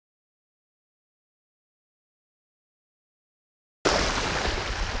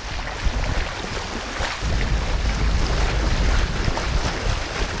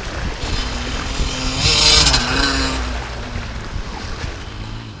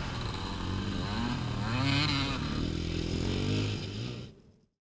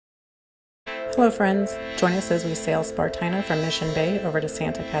Hello friends, join us as we sail Spartina from Mission Bay over to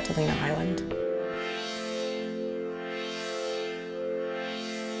Santa Catalina Island.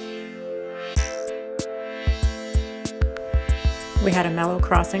 We had a mellow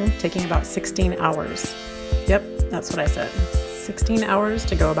crossing taking about 16 hours. Yep, that's what I said. 16 hours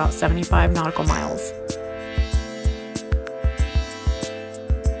to go about 75 nautical miles.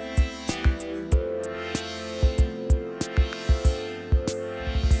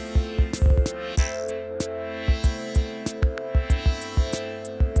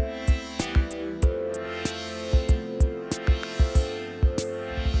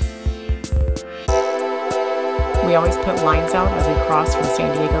 We always put lines out as we cross from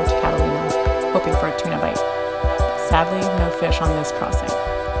San Diego to Catalina, hoping for a tuna bite. Sadly, no fish on this crossing.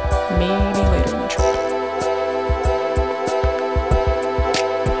 Maybe later in the trip.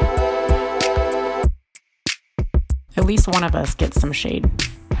 At least one of us gets some shade.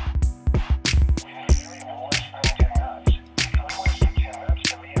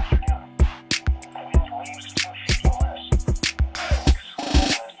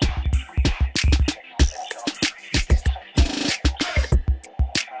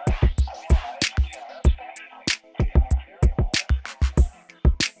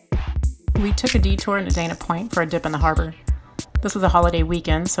 We took a detour into Dana Point for a dip in the harbor. This was a holiday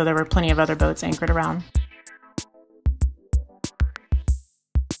weekend, so there were plenty of other boats anchored around.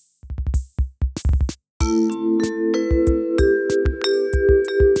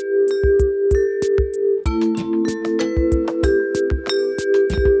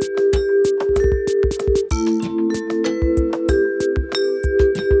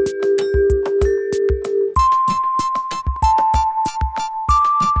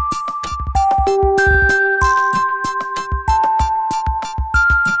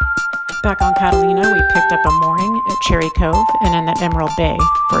 Back on Catalina, we picked up a mooring at Cherry Cove and in the Emerald Bay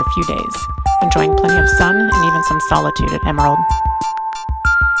for a few days, enjoying plenty of sun and even some solitude at Emerald.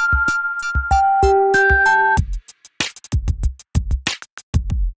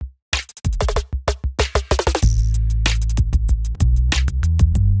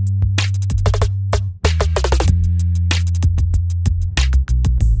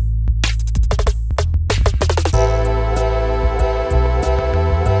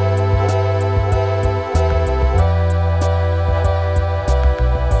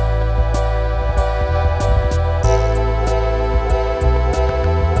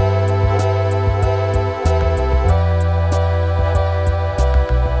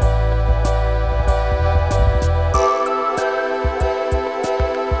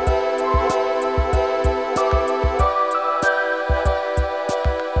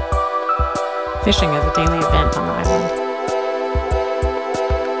 Fishing is a daily event on the island.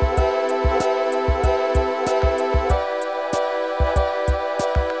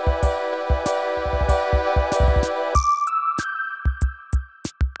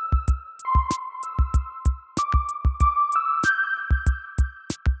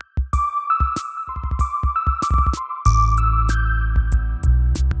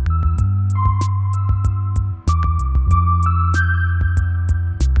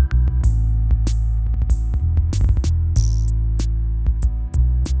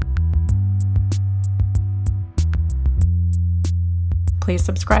 Please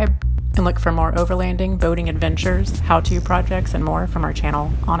subscribe and look for more overlanding, boating adventures, how-to projects, and more from our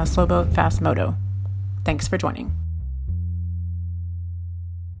channel, On a Slowboat Fast Moto. Thanks for joining.